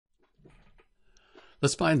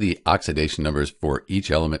Let's find the oxidation numbers for each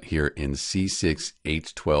element here in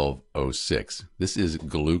C6H12O6. This is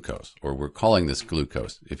glucose, or we're calling this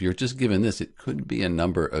glucose. If you're just given this, it could be a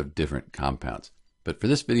number of different compounds. But for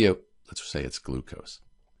this video, let's say it's glucose.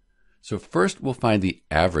 So first we'll find the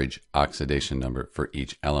average oxidation number for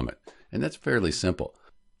each element. And that's fairly simple.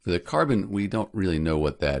 For the carbon, we don't really know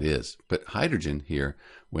what that is. But hydrogen here,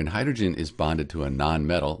 when hydrogen is bonded to a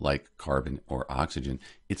nonmetal like carbon or oxygen,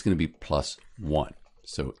 it's going to be +1.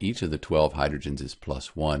 So each of the 12 hydrogens is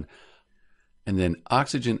 +1. And then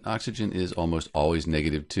oxygen is almost always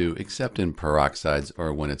 -2, except in peroxides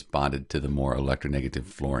or when it's bonded to the more electronegative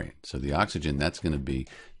fluorine. So the oxygen, that's going to be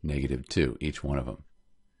 -2, each one of them.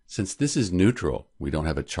 Since this is neutral, we don't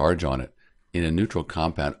have a charge on it. In a neutral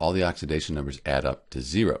compound, all the oxidation numbers add up to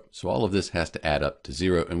 0. So all of this has to add up to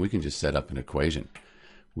 0, and we can just set up an equation.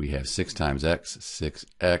 We have 6 times x,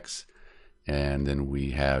 6x, and then we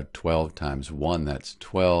have 12 times 1, that's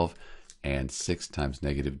 12, and 6 times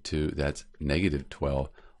 -2, that's -12.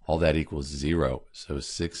 All that equals 0. So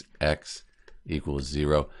 6x equals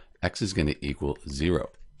 0. X is going to equal 0.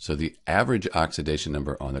 So the average oxidation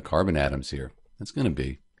number on the carbon atoms here, that's going to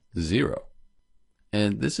be 0.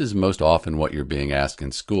 And this is most often what you're being asked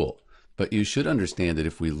in school. But you should understand that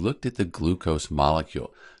if we looked at the glucose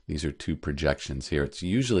molecule, these are two projections here. It's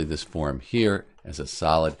usually this form here as a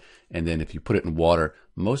solid. And then if you put it in water,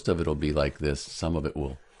 most of it will be like this. Some of it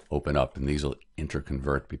will open up and these will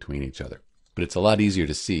interconvert between each other. But it's a lot easier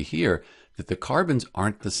to see here that the carbons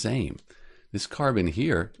aren't the same. This carbon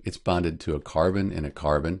here, it's bonded to a carbon, an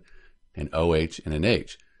OH, and an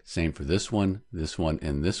H. Same for this one,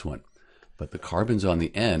 and this one. But the carbons on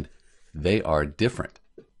the end, they are different.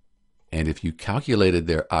 And if you calculated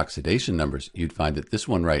their oxidation numbers, you'd find that this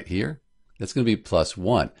one right here, that's going to be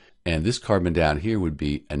 +1. And this carbon down here would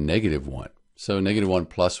be a -1. So -1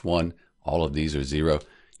 + 1, all of these are 0.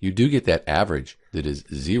 You do get that average that is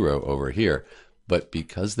 0 over here. But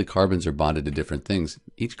because the carbons are bonded to different things,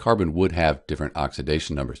 each carbon would have different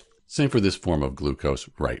oxidation numbers. Same for this form of glucose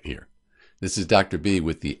right here. This is Dr. B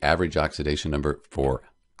with the average oxidation number for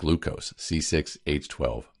glucose,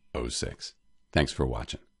 C6H12O6. Thanks for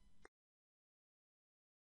watching.